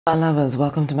Hi lovers,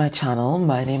 welcome to my channel.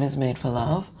 My name is Made for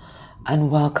Love and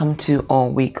welcome to our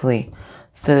weekly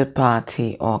third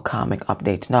party or karmic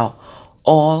update. Now,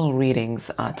 all readings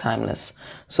are timeless.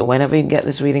 So whenever you get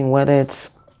this reading, whether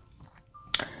it's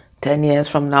 10 years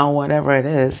from now, whatever it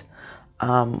is,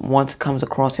 once it comes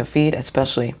across your feed,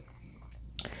 especially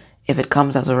if it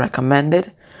comes as a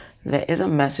recommended, there is a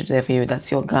message there for you. That's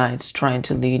your guides trying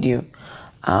to lead you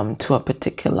to a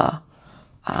particular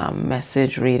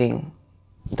message reading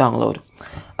download.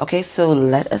 Okay, so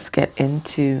let us get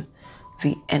into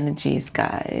the energies,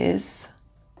 guys.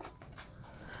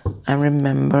 And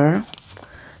remember,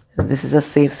 this is a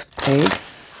safe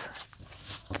space.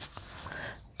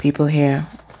 People here.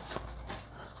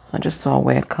 I just saw a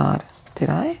weird card. Did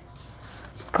I?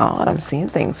 God, I'm seeing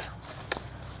things.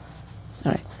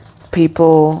 All right.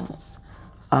 People,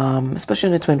 especially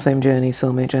in the twin flame journey,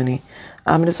 soulmate journey,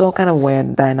 there's all kind of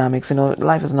weird dynamics. You know,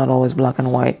 life is not always black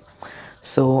and white.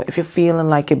 So if you're feeling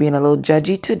like you're being a little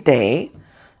judgy today,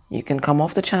 you can come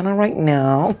off the channel right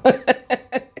now.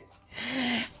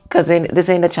 Because this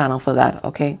ain't the channel for that,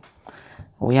 okay?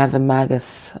 We have the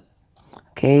magus,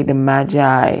 okay? The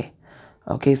magi.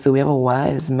 Okay, so we have a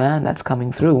wise man that's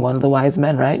coming through. One of the wise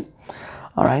men, right?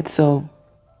 All right, so...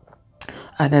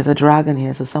 And there's a dragon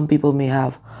here. So some people may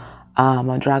have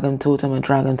a dragon totem, a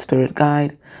dragon spirit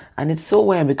guide. And it's so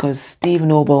weird because Steve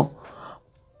Noble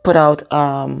put out...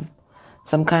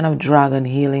 some kind of dragon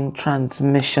healing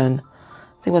transmission.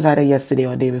 I think it was either yesterday or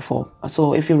the day before.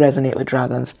 So if you resonate with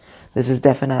dragons, this is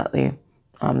definitely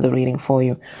the reading for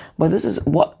you. But this is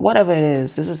whatever it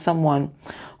is. This is someone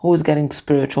who is getting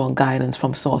spiritual guidance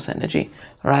from source energy,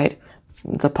 right?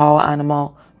 The power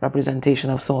animal representation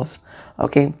of source.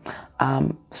 Okay,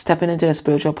 stepping into the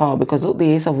spiritual power, because look, the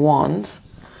Ace of Wands.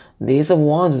 The Ace of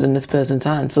Wands is in this person's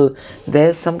hand. So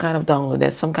there's some kind of download.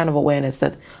 There's some kind of awareness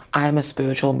that I am a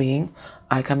spiritual being.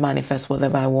 I can manifest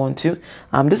whatever I want to.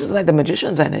 This is like the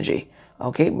magician's energy.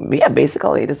 Okay? Yeah,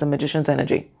 basically, it is the magician's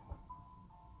energy.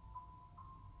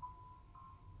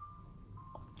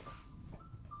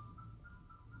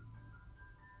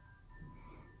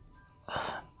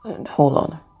 Hold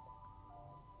on.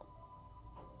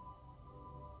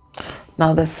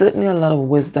 Now, there's certainly a lot of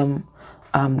wisdom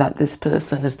that this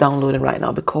person is downloading right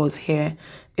now, because here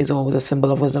is always a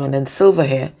symbol of wisdom, and then silver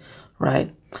here,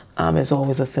 right, is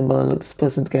always a symbol. And look, this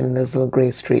person's getting this little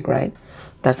gray streak, right?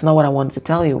 That's not what I wanted to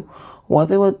tell you. What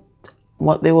they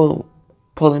were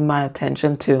pulling my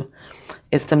attention to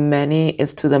is to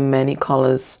the many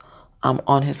colors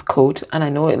on his coat. And I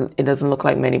know it doesn't look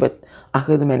like many, but I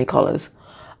heard the many colors,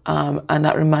 and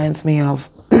that reminds me of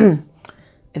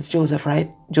it's Joseph,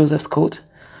 right? Joseph's coat,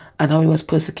 and how he was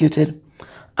persecuted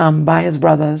by his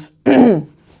brothers.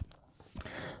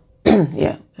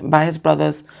 Yeah, by his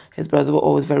brothers. His brothers were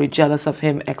always very jealous of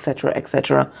him, etc.,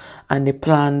 etc. And they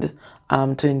planned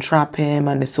to entrap him,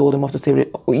 and they sold him off to slavery.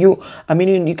 You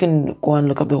can go and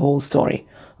look up the whole story,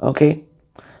 okay?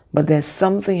 But there's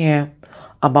something here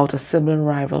about a sibling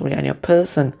rivalry and your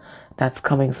person that's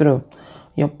coming through.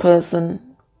 Your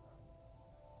person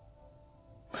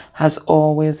has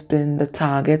always been the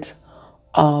target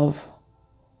of...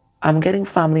 I'm getting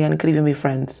family, and it could even be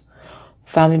friends.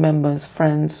 Family members,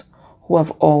 friends who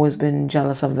have always been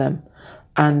jealous of them.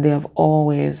 And they have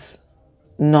always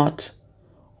not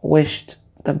wished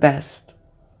the best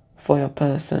for your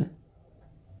person.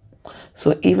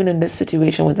 So even in this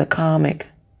situation with the karmic,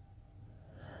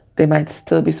 they might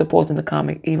still be supporting the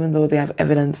karmic, even though they have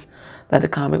evidence that the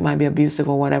karmic might be abusive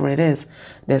or whatever it is.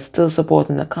 They're still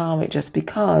supporting the karmic just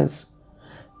because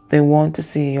they want to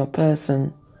see your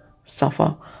person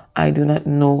suffer. I do not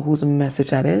know whose message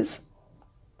that is,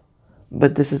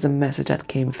 but this is a message that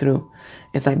came through.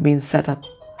 It's like being set up,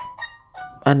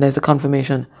 and there's a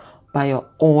confirmation by your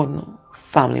own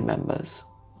family members.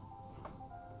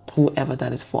 Whoever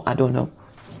that is for, I don't know.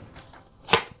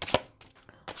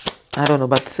 I don't know,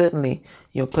 but certainly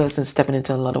your person stepping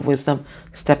into a lot of wisdom,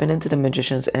 stepping into the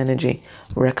magician's energy,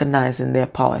 recognizing their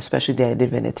power, especially their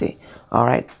divinity. All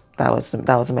right, that was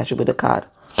the message with the card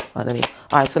underneath.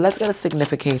 All right, so let's get a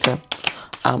significator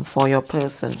for your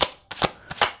person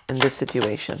in this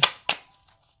situation.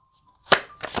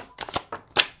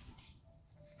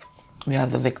 We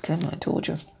have the victim. I told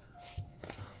you.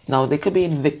 Now they could be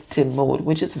in victim mode,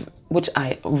 which is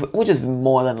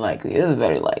more than likely. It is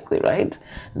very likely, right?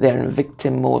 They're in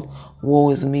victim mode.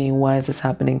 Woe is me. Why is this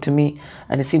happening to me?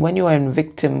 And you see, when you are in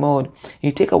victim mode,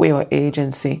 you take away your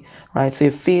agency, right? So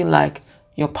you feel like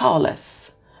you're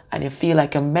powerless, and you feel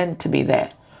like you're meant to be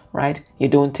there, right? You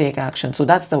don't take action. So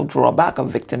that's the drawback of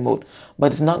victim mode.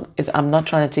 But I'm not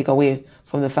trying to take away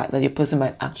from the fact that your person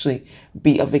might actually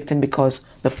be a victim, because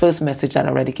the first message that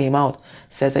already came out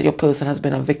says that your person has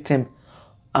been a victim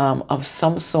of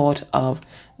some sort of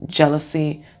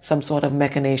jealousy, some sort of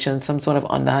machination, some sort of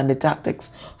underhanded tactics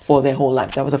for their whole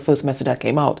life. That was the first message that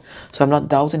came out. So I'm not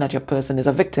doubting that your person is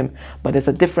a victim, but there's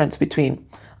a difference between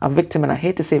a victim, and I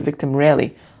hate to say victim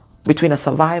really, between a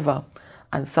survivor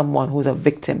and someone who's a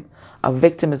victim. A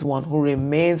victim is one who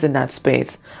remains in that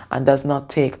space and does not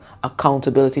take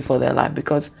accountability for their life,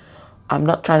 because I'm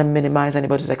not trying to minimize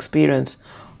anybody's experience,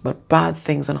 but bad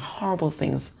things and horrible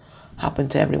things happen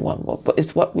to everyone. But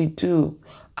it's what we do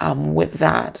with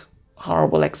that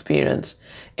horrible experience.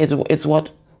 It's what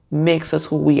makes us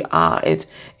who we are.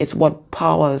 It's what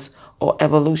powers our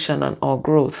evolution and our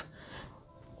growth.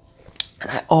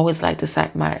 And I always like to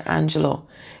cite Maya Angelou.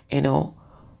 You know,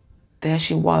 there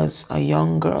she was, a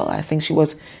young girl. I think she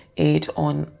was 8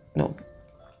 or no,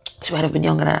 she might have been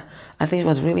younger than that. I think she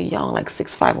was really young, like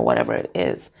 6'5" or whatever it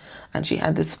is. And she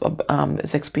had this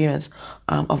experience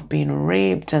of being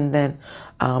raped, and then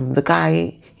the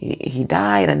guy, he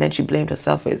died, and then she blamed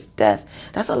herself for his death.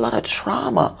 That's a lot of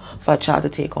trauma for a child to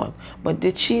take on. But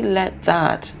did she let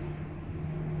that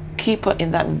keep her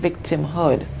in that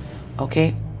victimhood?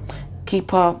 Okay?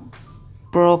 Keep her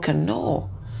broken? No.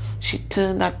 She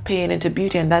turned that pain into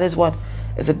beauty, and that is what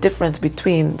is the difference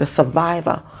between the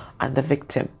survivor and the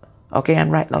victim. Okay?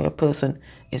 And right now your person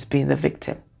is being the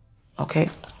victim. Okay?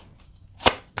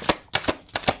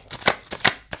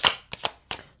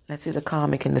 Let's see the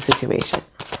karmic in the situation.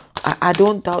 I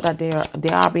don't doubt that they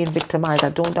are being victimized. I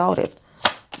don't doubt it.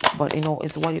 But, you know,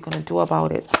 it's what you're going to do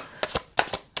about it.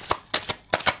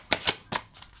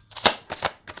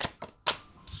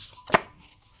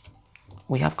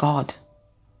 We have God,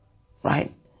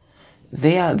 right?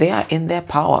 They are in their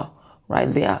power,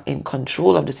 right? They are in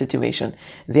control of the situation.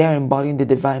 They are embodying the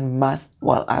divine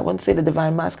well, I wouldn't say the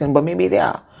divine masculine, but maybe they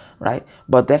are, right?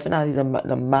 But definitely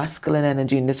the masculine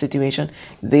energy in the situation.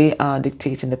 They are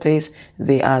dictating the pace.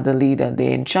 They are the leader.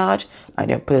 They're in charge, and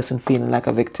your person feeling like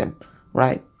a victim,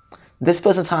 right? This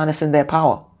person's harnessing their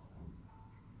power.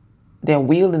 They're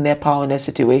wielding their power in their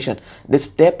situation.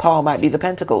 Their power might be the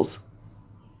pentacles.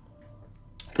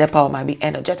 Their power might be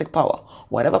energetic power.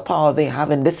 Whatever power they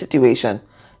have in this situation,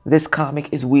 this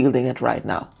karmic is wielding it right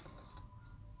now.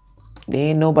 They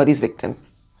ain't nobody's victim.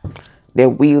 They're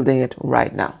wielding it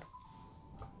right now.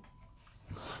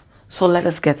 So let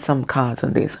us get some cards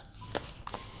on this.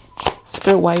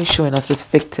 Spirit, why are you showing us this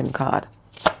victim card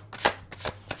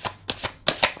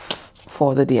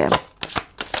for the DM?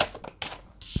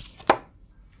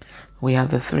 We have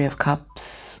the 3 of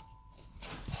Cups.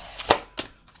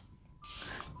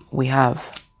 We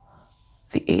have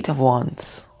the 8 of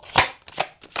Wands.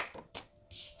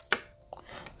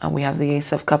 And we have the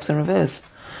Ace of Cups in reverse.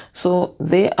 So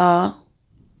they are,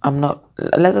 I'm going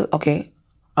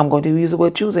to use the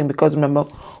word choosing, because remember,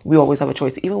 we always have a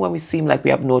choice. Even when we seem like we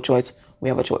have no choice, we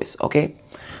have a choice, okay?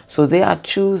 So they are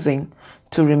choosing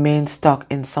to remain stuck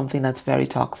in something that's very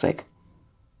toxic.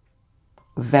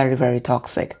 Very, very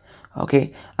toxic,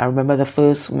 okay? I remember the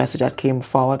first message that came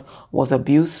forward was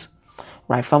abuse,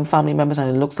 right, from family members, and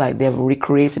it looks like they've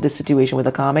recreated the situation with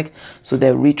the karmic, so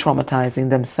they're re-traumatizing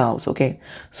themselves, okay?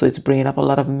 So it's bringing up a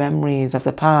lot of memories of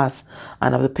the past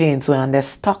and of the pain, so, and they're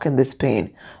stuck in this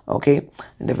pain, okay?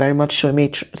 And they're very much showing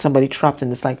me somebody trapped in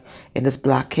this, like, in this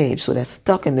black cage, so they're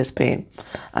stuck in this pain,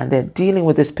 and they're dealing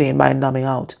with this pain by numbing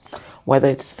out, whether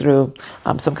it's through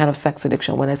some kind of sex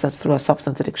addiction, whether it's through a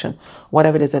substance addiction,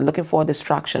 whatever it is, they're looking for a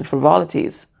distraction,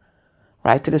 frivolities,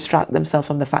 right, to distract themselves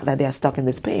from the fact that they are stuck in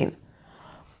this pain.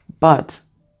 But,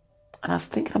 and I was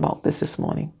thinking about this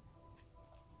morning,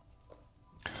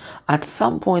 at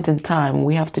some point in time,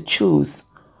 we have to choose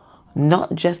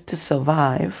not just to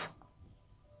survive,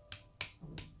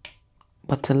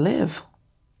 but to live.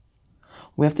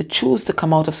 We have to choose to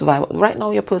come out of survival. Right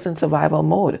now, your person's survival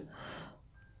mode.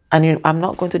 And I'm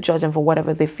not going to judge them for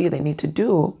whatever they feel they need to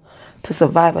do to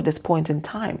survive at this point in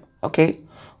time, okay?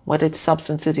 Whether it's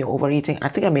substances, you're overeating. I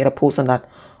think I made a post on that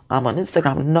on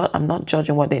Instagram. I'm not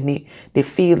judging what they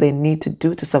feel they need to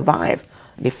do to survive.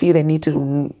 They feel they need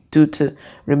to do to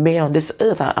remain on this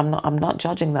earth. I'm not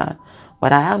judging that.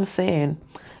 But I am saying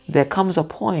there comes a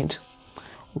point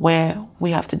where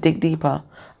we have to dig deeper,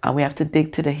 and we have to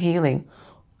dig to the healing,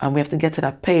 and we have to get to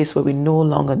that pace where we no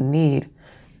longer need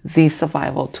these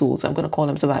survival tools. I'm going to call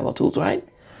them survival tools, right?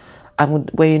 And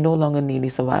where you no longer need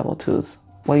these survival tools,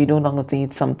 where you no longer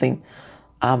need something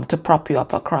to prop you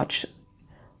up, a crutch,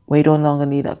 where you no longer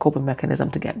need a coping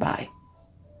mechanism to get by.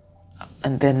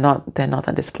 And they're not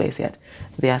at this place yet.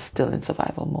 They are still in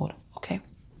survival mode, okay?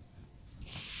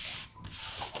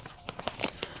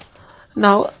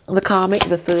 Now, the karmic,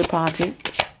 the third party,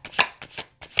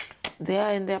 they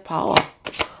are in their power.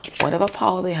 Whatever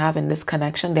power they have in this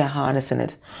connection, they're harnessing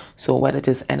it. So whether it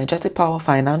is energetic power,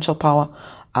 financial power,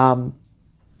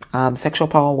 sexual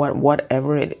power,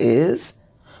 whatever it is,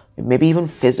 maybe even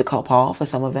physical power for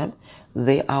some of them,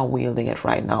 they are wielding it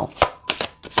right now.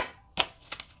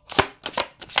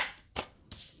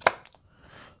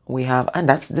 We have, and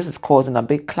this is causing a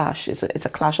big clash. It's a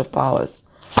clash of powers.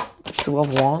 Two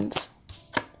of Wands.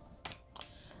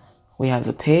 We have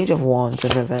the Page of Wands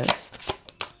in reverse.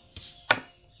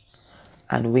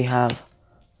 And we have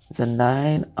the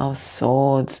Nine of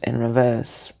Swords in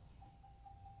reverse.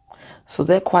 So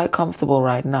they're quite comfortable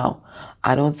right now.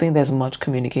 I don't think there's much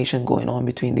communication going on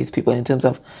between these people in terms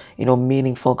of,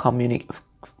 meaningful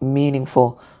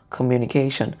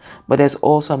communication. But there's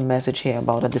also a message here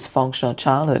about a dysfunctional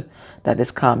childhood that this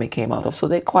karmic came out of. So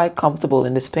they're quite comfortable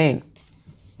in this pain.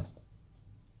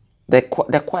 They're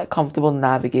quite comfortable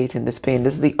navigating this pain.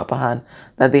 This is the upper hand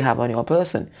that they have on your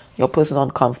person. Your person is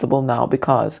uncomfortable now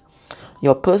because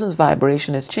your person's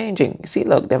vibration is changing. You see,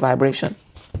 look, their vibration.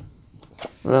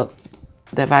 Look,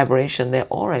 their vibration, their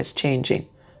aura is changing.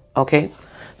 Okay?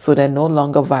 So they're no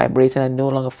longer vibrating and no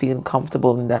longer feeling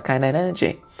comfortable in that kind of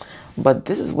energy. But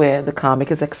this is where the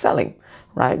karmic is excelling,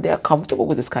 right? They're comfortable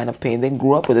with this kind of pain. They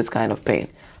grew up with this kind of pain.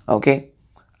 Okay?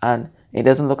 And it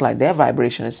doesn't look like their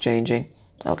vibration is changing.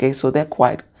 Okay, so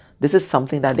this is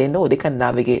something that they know. They can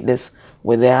navigate this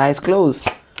with their eyes closed.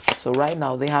 So right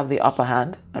now they have the upper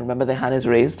hand. And remember, the hand is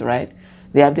raised, right?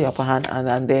 They have the upper hand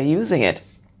and they're using it.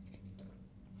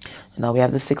 Now we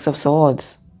have the Six of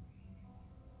Swords.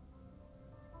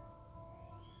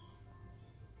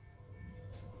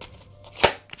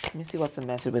 Let me see what's the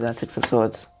message with that Six of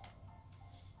Swords.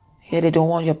 Here, they don't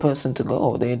want your person to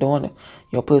go. They don't want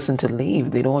your person to leave.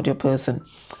 They don't want your person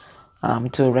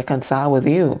to reconcile with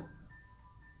you.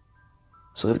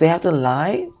 So if they have to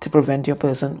lie to prevent your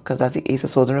person, because that's the Ace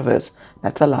of Swords in reverse,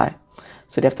 that's a lie.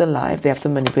 So they have to lie, if they have to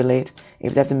manipulate,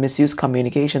 if they have to misuse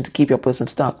communication to keep your person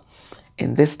stuck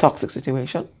in this toxic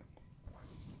situation,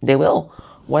 they will.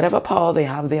 Whatever power they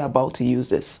have, they're about to use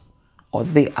this, or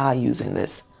they are using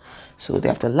this. So they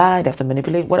have to lie, they have to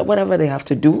manipulate, whatever they have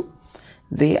to do,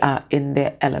 they are in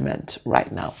their element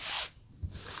right now.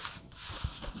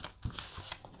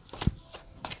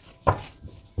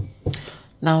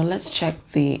 Now let's check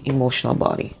the emotional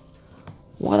body.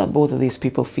 What are both of these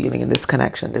people feeling in this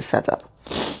connection, this setup?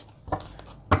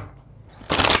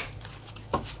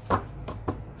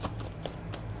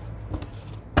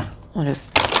 I'll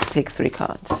just take 3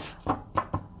 cards.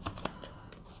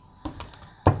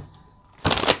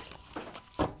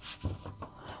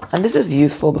 And this is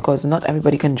useful because not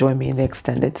everybody can join me in the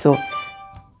extended. So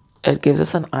it gives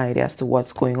us an idea as to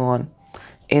what's going on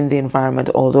in the environment,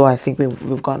 although I think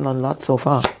we've gotten a lot so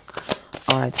far.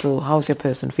 All right, so how's your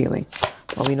person feeling?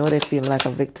 Well, we know they feel like a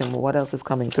victim. What else is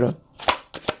coming through?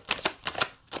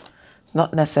 It's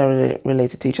not necessarily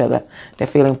related to each other. They're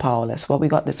feeling powerless. Well, we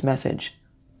got this message.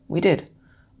 We did,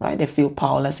 right? They feel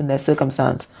powerless in their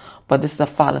circumstance. But this is a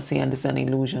fallacy and this is an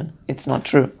illusion. It's not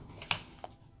true.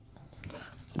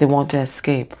 They want to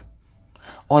escape.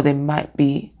 Or they might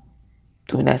be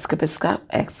doing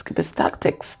escapist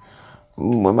tactics.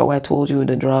 Remember I told you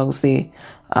the drugs,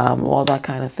 all that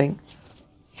kind of thing.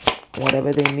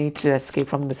 Whatever they need to escape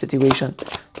from the situation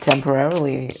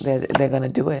temporarily, they're going to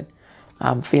do it.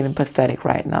 I'm feeling pathetic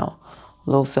right now.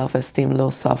 Low self-esteem,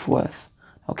 low self-worth.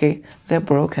 Okay? They're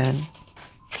broken.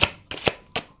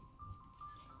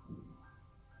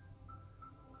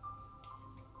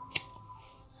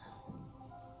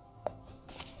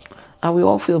 And we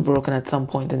all feel broken at some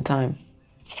point in time.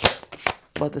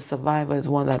 But the survivor is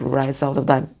one that rises out of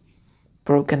that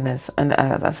brokenness. And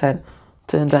as I said,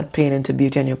 turn that pain into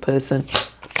beauty, and your person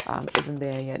isn't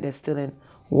there yet. They're still in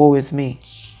woe is me.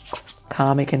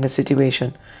 Karmic in the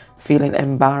situation. Feeling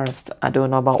embarrassed. I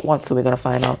don't know about what, so we're going to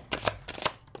find out.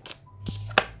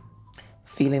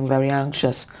 Feeling very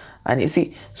anxious. And you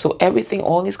see, so everything,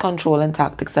 all these control and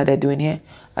tactics that they're doing here,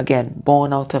 again,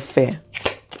 born out of fear.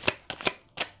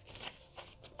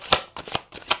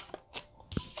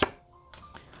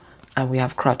 And we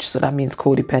have crutch, so that means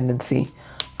codependency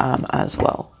as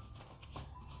well.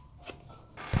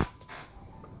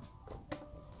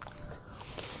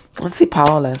 Let's see,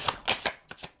 powerless.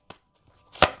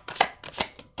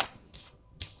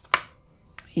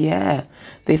 Yeah,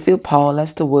 they feel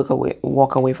powerless to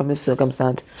walk away from the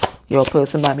circumstance. Your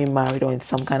person might be married or in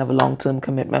some kind of a long-term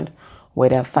commitment where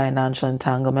they have financial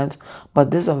entanglements,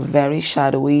 but this is a very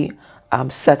shadowy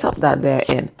setup that they're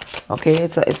in. Okay,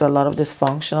 it's a lot of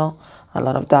dysfunctional, a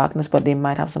lot of darkness, but they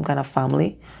might have some kind of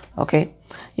family. Okay,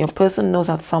 Your person knows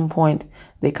at some point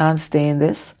they can't stay in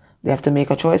this. They have to make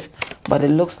a choice. But it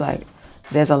looks like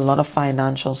there's a lot of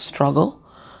financial struggle,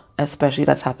 especially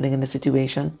that's happening in the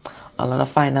situation. A lot of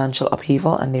financial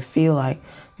upheaval, and they feel like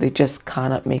they just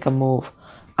cannot make a move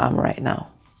right now.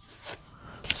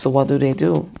 So what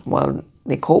do? Well,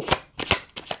 they cope.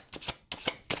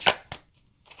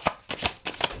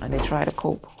 And they try to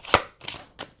cope.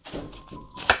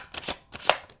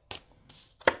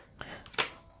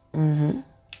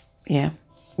 Yeah,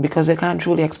 because they can't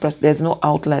truly express. There's no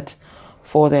outlet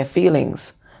for their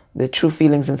feelings, the true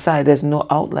feelings inside. There's no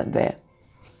outlet there.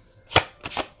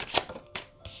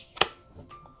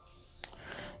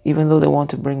 Even though they want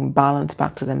to bring balance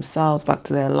back to themselves, back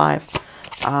to their life,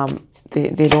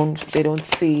 they don't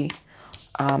see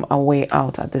a way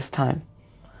out at this time.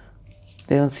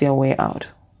 They don't see a way out.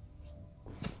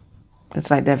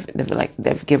 It's like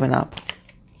they've given up.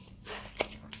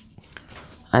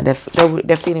 And they're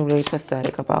feeling really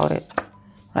pathetic about it.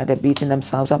 Right? They're beating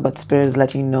themselves up, but Spirit is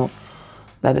letting you know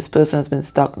that this person has been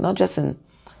stuck, not just in,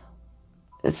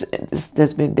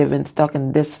 they've been stuck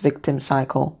in this victim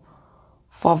cycle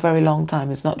for a very long time.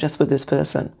 It's not just with this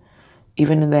person.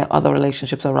 Even in their other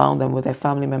relationships around them, with their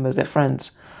family members, their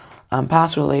friends,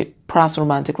 past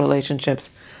romantic relationships,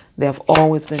 they have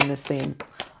always been the same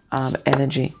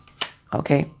energy.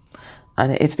 Okay?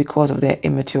 And it's because of their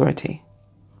immaturity.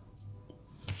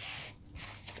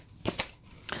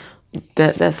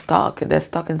 They're stuck. They're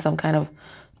stuck in some kind of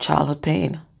childhood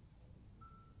pain.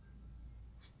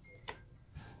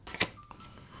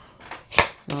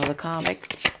 Now the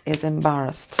karmic is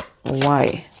embarrassed.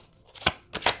 Why?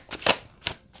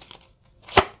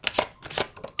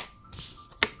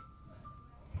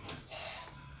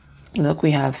 Look,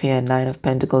 we have here 9 of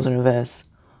Pentacles in reverse.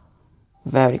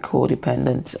 Very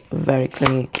codependent, very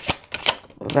clingy,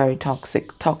 very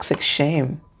toxic. Toxic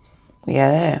shame.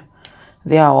 Yeah.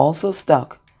 They are also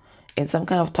stuck in some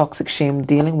kind of toxic shame,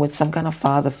 dealing with some kind of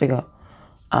father figure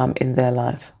in their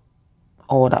life,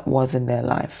 or that was in their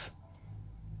life.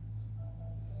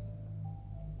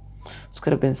 This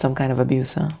could have been some kind of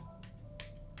abuse, huh?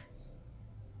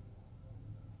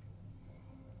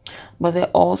 But they're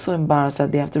also embarrassed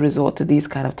that they have to resort to these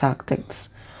kind of tactics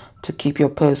to keep your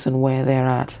person where they're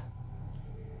at.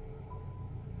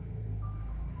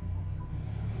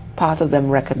 Part of them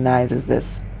recognizes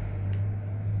this.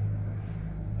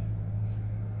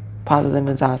 Part of them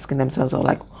is asking themselves, oh,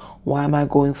 like, why am I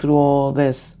going through all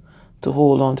this to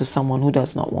hold on to someone who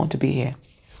does not want to be here?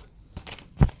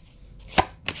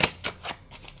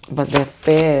 But their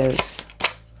fears,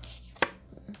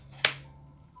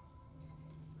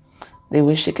 they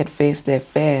wish they could face their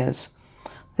fears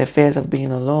of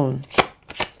being alone.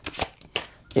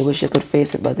 They wish they could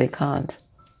face it, but they can't.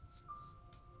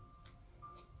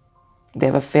 They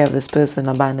have a fear of this person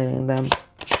abandoning them.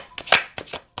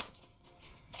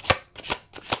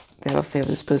 They have a fear of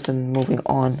this person moving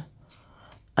on.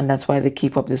 And that's why they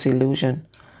keep up this illusion.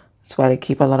 That's why they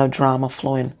keep a lot of drama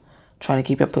flowing, trying to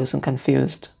keep your person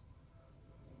confused.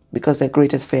 Because their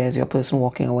greatest fear is your person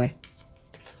walking away.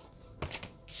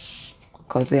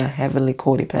 Because they are heavily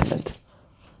codependent.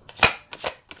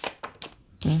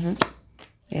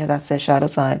 Yeah, that's their shadow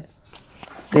side.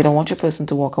 They don't want your person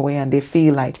to walk away, and they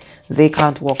feel like they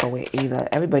can't walk away either.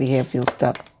 Everybody here feels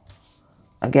stuck.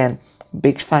 Again,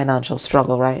 big financial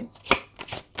struggle, right?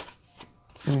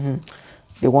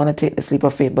 They want to take the leap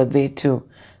of faith, but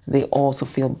they also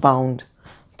feel bound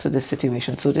to this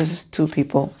situation. So this is 2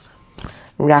 people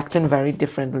reacting very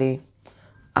differently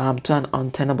to an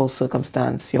untenable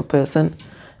circumstance. Your person,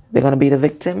 they're going to be the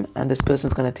victim, and this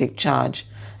person's going to take charge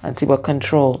and see what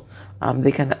control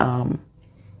they can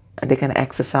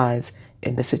exercise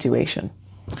in the situation.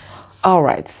 All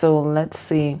right, so let's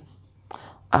see.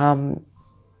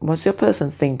 What's your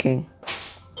person thinking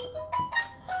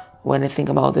when they think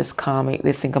about this karmic?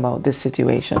 They think about this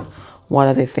situation. What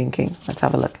are they thinking? Let's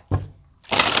have a look.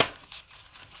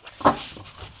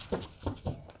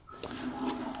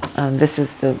 And this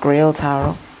is the Grail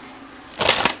Tarot.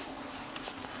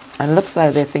 And it looks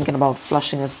like they're thinking about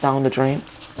flushing us down the drain.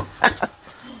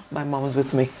 My mom is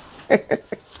with me.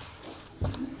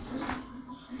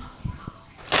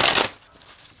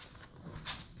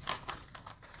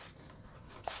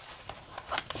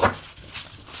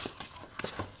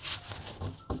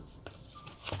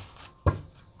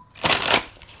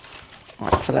 All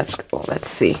right, so let's go.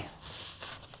 Let's see.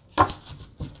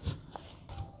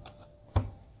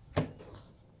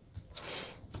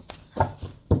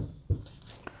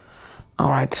 All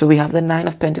right, so we have the 9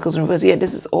 of Pentacles in reverse. Yeah,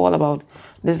 this is all about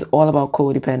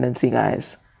codependency,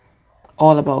 guys.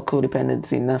 All about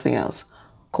codependency, nothing else.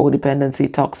 codependency,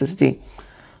 toxicity.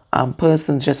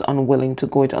 Person's just unwilling to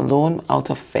go it alone out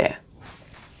of fear.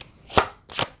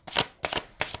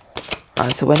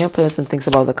 Alright, so when your person thinks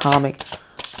about the karmic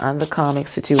and the karmic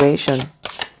situation,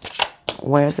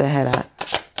 where's their head at?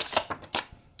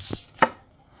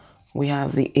 We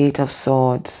have the Eight of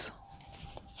Swords.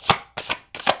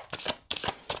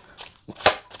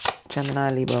 Gemini,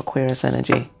 Libra, Aquarius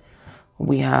energy.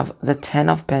 We have the Ten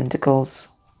of Pentacles.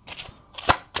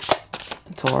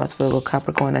 Taurus, Virgo,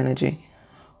 Capricorn energy.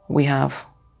 We have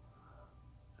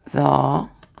the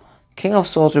King of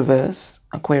Swords reverse,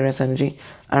 Aquarius energy.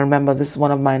 And remember, this is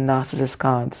one of my narcissist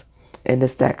cards in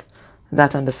this deck.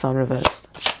 That and the Sun reversed.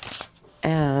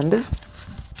 And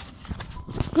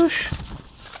whoosh,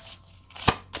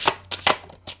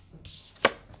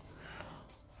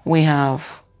 we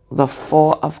have the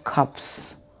Four of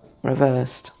Cups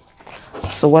reversed.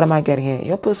 So what am I getting here?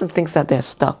 Your person thinks that they're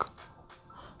stuck.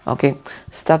 Okay,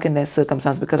 stuck in their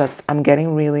circumstance, because I'm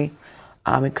getting really,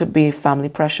 it could be family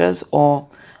pressures, or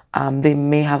they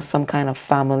may have some kind of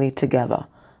family together.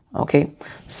 Okay,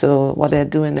 so what they're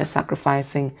doing, they're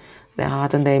sacrificing their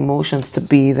heart and their emotions to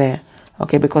be there.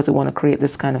 Okay, because they want to create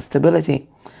this kind of stability.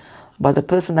 But the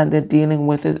person that they're dealing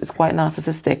with is quite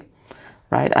narcissistic.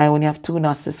 Right, I only have two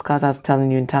narcissist cards, I was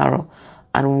telling you, in tarot,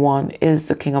 and one is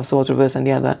the King of Swords reverse and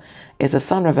the other is the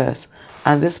Sun reverse.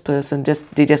 And this person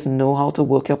they just know how to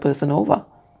work your person over.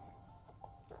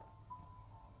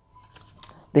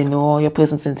 They know all your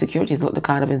person's insecurities. Look, the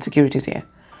card of insecurities here,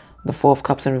 the Four of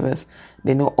Cups in reverse.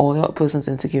 They know all your person's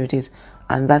insecurities,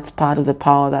 and that's part of the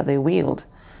power that they wield.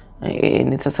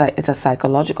 And it's a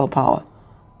psychological power.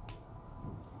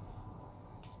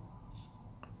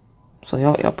 So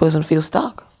your person feels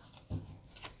stuck.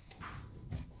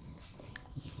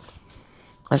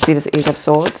 I see this Eight of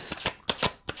Swords.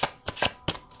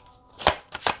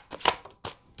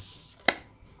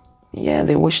 Yeah,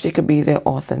 they wish they could be their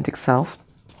authentic self.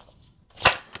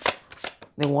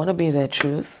 They want to be their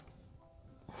truth.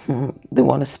 They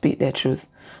want to speak their truth.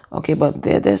 Okay, but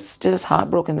they're just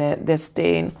heartbroken. They're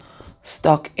staying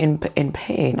stuck in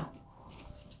pain.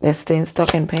 They're staying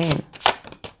stuck in pain.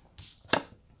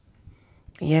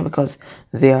 Yeah, because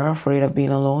they are afraid of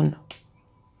being alone.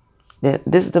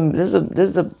 This is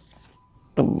the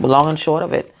long and short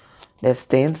of it. They're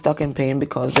staying stuck in pain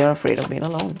because they're afraid of being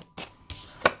alone.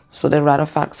 So they'd rather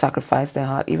sacrifice their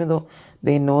heart, even though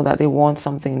they know that they want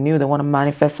something new. They want to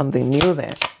manifest something new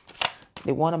there.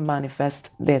 They want to manifest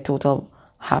their total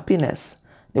happiness.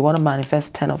 They want to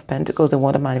manifest 10 of Pentacles. They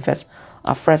want to manifest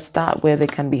a fresh start where they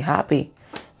can be happy.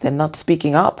 They're not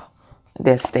speaking up.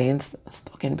 They're staying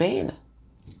stuck in pain.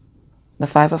 The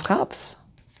Five of Cups.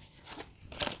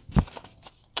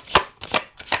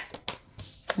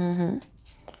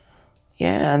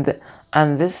 Yeah,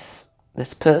 and this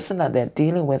person that they're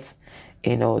dealing with,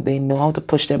 they know how to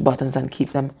push their buttons and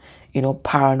keep them,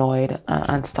 paranoid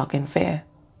and stuck in fear.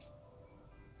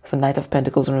 So Knight of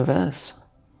Pentacles in reverse.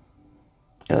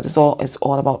 It's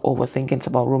all about overthinking. It's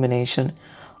about rumination.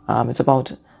 It's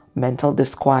about mental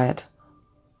disquiet,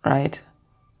 right?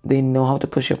 They know how to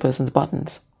push your person's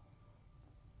buttons.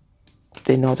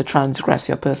 They know how to transgress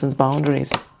your person's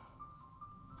boundaries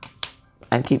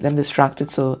and keep them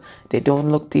distracted so they don't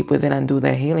look deep within and do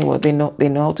their healing work. They know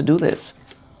how to do this.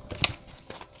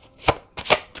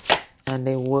 And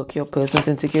they work your person's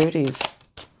insecurities.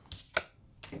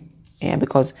 Yeah,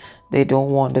 because they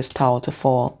don't want this tower to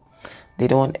fall. They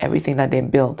don't want everything that they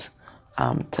built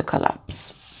to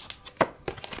collapse.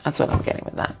 That's what I'm getting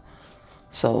with that.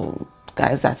 So,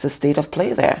 guys, that's the state of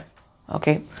play there.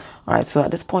 Okay? All right, so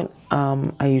at this point,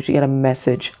 I usually get a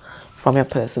message from your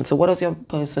person. So what does your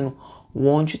person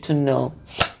want you to know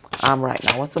right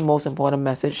now? What's the most important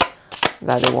message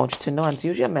that they want you to know? And it's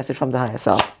usually a message from the higher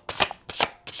self.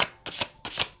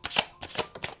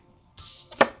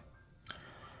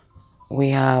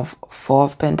 We have Four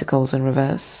of Pentacles in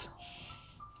reverse.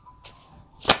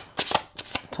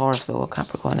 Taurus, Virgo,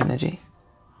 Capricorn energy.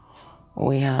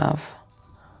 We have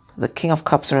the King of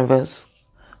Cups in reverse.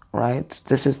 Right?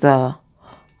 This is the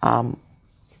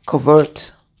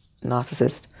covert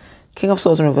narcissist. King of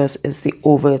Swords in reverse is the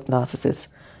overt narcissist.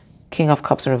 King of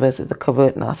Cups in reverse is the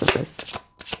covert narcissist.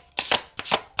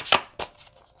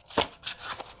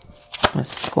 That's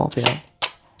Scorpio.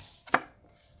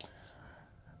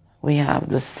 We have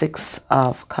the Six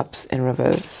of Cups in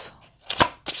reverse.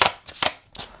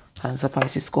 Hands up,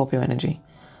 Pisces, Scorpio energy.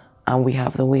 And we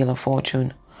have the Wheel of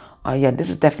Fortune. Yeah, this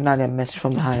is definitely a message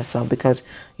from the higher self, because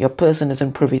your person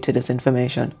isn't privy to this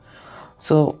information.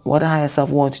 So what the higher self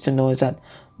wants you to know is that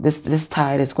this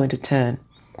tide is going to turn.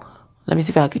 Let me see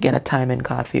if I could get a timing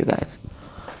card for you guys.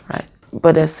 Right.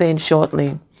 but they're saying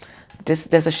shortly,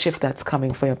 there's a shift that's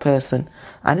coming for your person,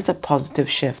 and it's a positive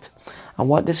shift. And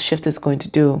what this shift is going to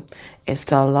do is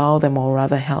to allow them, or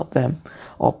rather help them,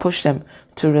 or push them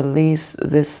to release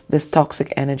this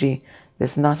toxic energy,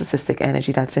 this narcissistic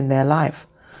energy that's in their life.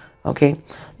 Okay,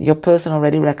 your person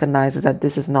already recognizes that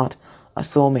this is not a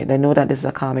soulmate. They know that this is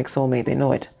a karmic soulmate. They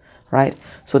know it, right?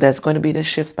 So there's going to be this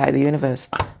shift by the universe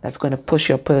that's going to push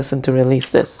your person to release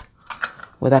this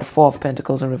with that Four of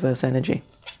Pentacles in reverse energy.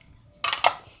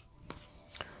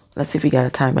 Let's see if we get a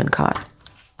time and card.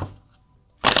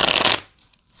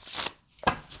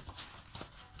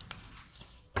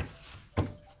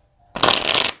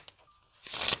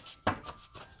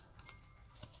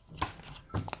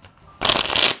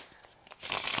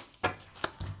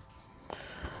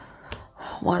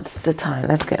 What's the time?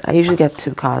 I usually get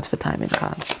 2 cards for timing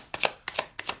cards.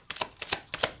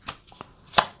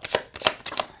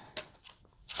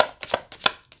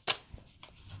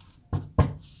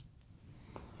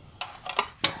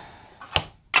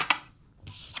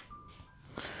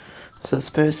 So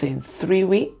Spirit saying 3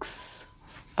 weeks.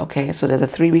 Okay, so there's a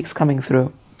 3 weeks coming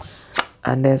through.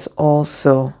 And there's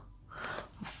also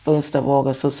 1st of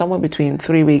August. So somewhere between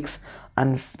 3 weeks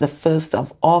and the 1st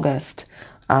of August,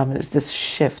 is this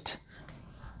shift.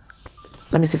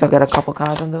 Let me see if I got a couple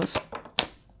cards on those.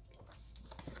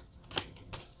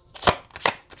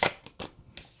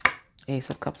 Ace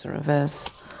of Cups in reverse,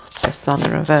 the Sun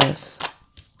in reverse,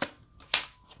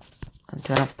 and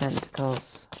 10 of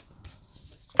Pentacles.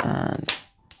 And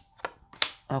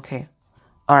okay,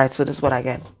 all right, so this is what I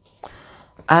get.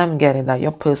 I'm getting that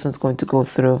your person's going to go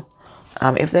through,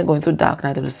 if they're going through Dark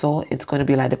Night of the Soul, it's going to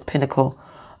be like the pinnacle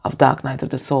of Dark Night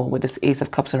of the Soul with this Ace of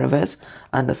Cups in reverse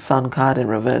and the Sun card in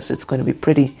reverse. It's going to be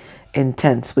pretty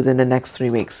intense within the next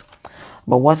 3 weeks.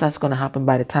 But what's that's going to happen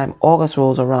by the time August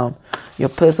rolls around, your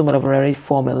person would have already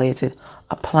formulated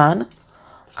a plan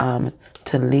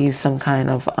to leave some kind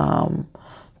of,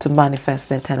 to manifest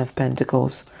their 10 of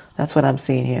Pentacles. That's what I'm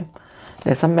seeing here.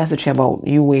 There's some message here about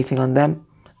you waiting on them.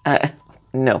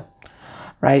 No,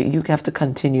 right? You have to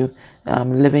continue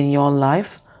living your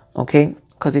life, okay?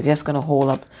 Because you're just going to hold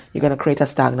up, you're going to create a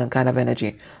stagnant kind of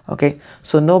energy, okay?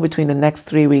 So know between the next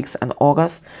 3 weeks and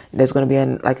August, there's going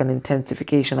to be like an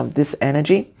intensification of this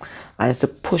energy, and it's to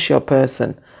push your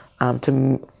person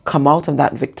to come out of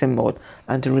that victim mode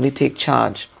and to really take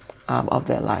charge of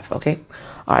their life, okay?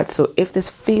 All right, so if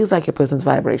this feels like your person's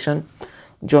vibration,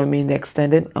 join me in the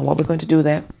extended, and what we're going to do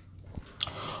there,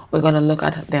 we're going to look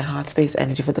at their heart space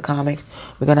energy for the karmic.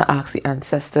 We're going to ask the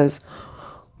ancestors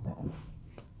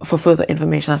for further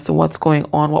information as to what's going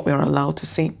on, what we're allowed to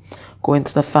see. Go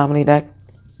into the family deck,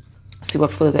 see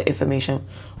what further information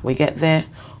we get there.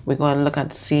 We're going to look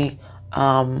at see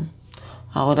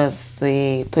how does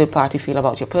the third party feel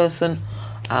about your person,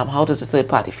 how does the third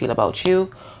party feel about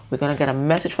you. We're going to get a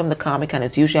message from the karmic, and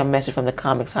it's usually a message from the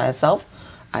karmic's higher self,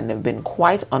 and they've been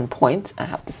quite on point, I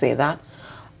have to say that.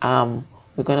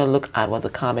 We're going to look at what the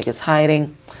karmic is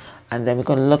hiding, and then we're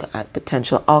going to look at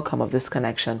potential outcome of this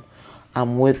connection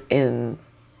within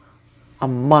a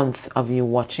month of you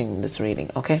watching this reading,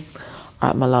 okay? All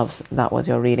right, my loves, that was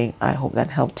your reading. I hope that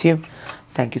helped you.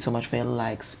 Thank you so much for your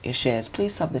likes, your shares.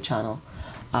 Please sub the channel.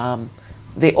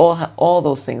 They all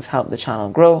those things help the channel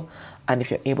grow. And if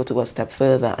you're able to go a step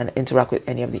further and interact with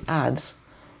any of the ads,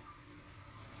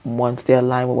 once they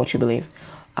align with what you believe,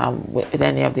 with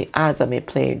any of the ads that may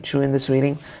play during this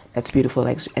reading, that's beautiful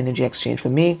energy exchange for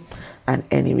me and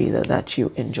any reader that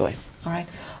you enjoy.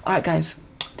 All right, guys,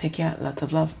 take care. Lots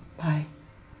of love. Bye.